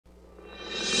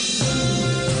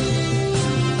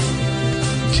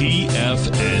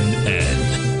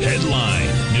TFNN. Headline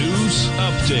News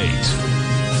Update.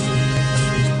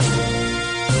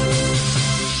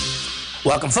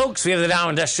 Welcome, folks. We have the Dow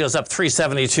Industrials up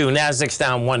 372, Nasdaq's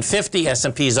down 150,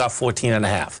 S&P's off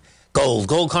 14.5.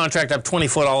 Gold contract up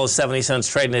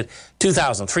 $24.70, trading at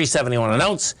 $2,371 an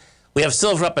ounce. We have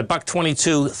silver up at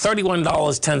 $1.22,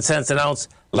 $31.10 an ounce.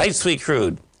 Light sweet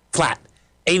crude flat,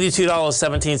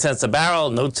 $82.17 a barrel.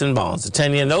 Notes and bonds. The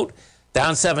 10-year note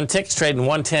down 7 ticks, trading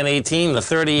 110.18. The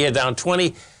 30-year down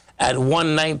 20 at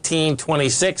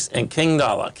 119.26. And King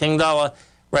Dollar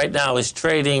right now is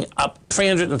trading up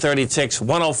 330 ticks,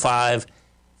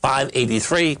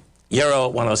 105.583. Euro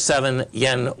at 107,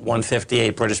 yen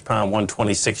 158, British pound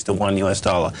 126 to 1 US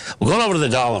dollar. We're going over to the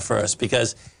dollar first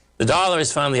because the dollar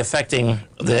is finally affecting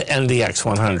the NDX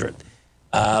 100.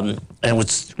 And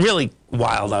what's really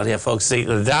wild out here, folks, see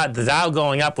the Dow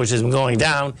going up, which has been going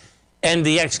down,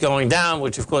 NDX going down,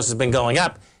 which of course has been going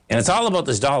up, and it's all about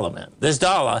this dollar, man. This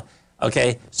dollar,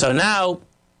 okay, so now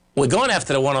we're going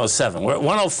after the 107. We're at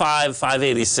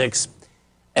 105.586.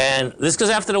 And this goes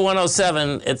after the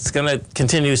 107, it's going to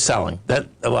continue selling. The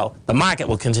market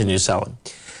will continue selling.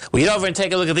 We get over and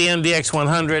take a look at the NDX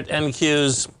 100,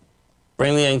 NQs,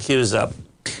 bring the NQs up.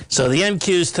 So the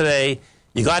NQs today,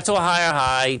 you got to a higher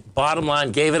high, bottom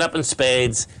line, gave it up in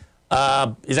spades. You're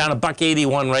down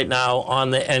 $1.81 right now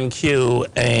on the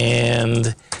NQ,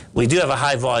 and we do have a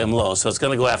high volume low, so it's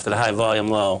going to go after the high volume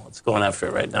low. It's going after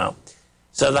it right now.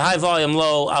 So the high volume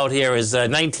low out here is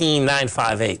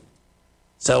 19,958.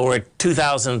 So we're at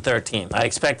 2013. I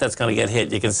expect that's going to get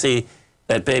hit. You can see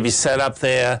that baby set up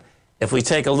there. If we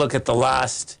take a look at the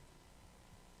last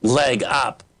leg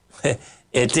up,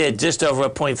 it did just over a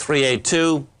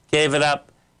 0.382, gave it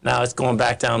up. Now it's going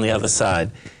back down the other side.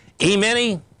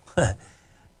 E-mini,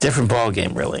 different ball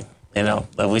game, really. You know,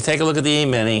 if we take a look at the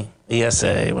E-mini,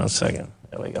 ESA, 1 second.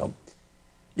 There we go.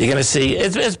 You're going to see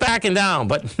it's backing down,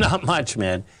 but not much,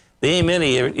 man. The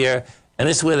E-mini, you're and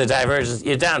this is where the divergence,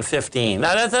 you're down 15.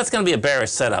 Now, that's going to be a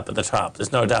bearish setup at the top,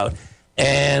 there's no doubt.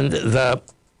 And the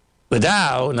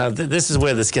Dow, now this is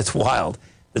where this gets wild.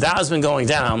 The Dow's been going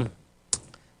down.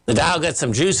 The Dow got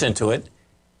some juice into it.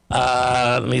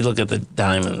 Let me look at the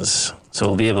diamonds, so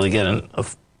we'll be able to get and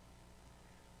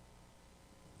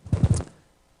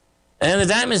the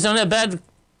diamonds don't have bad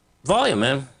volume,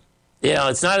 man. You know,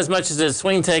 it's not as much as the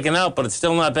swing taken out, but it's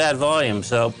still not bad volume,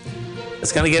 so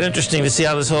it's going to get interesting to see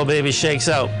how this whole baby shakes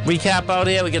out. Recap out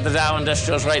here, we get the Dow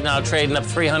Industrials right now trading up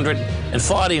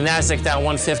 340, Nasdaq down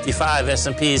 155,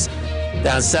 S&P's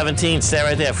down 17. Stay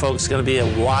right there, folks. It's going to be a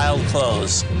wild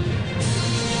close.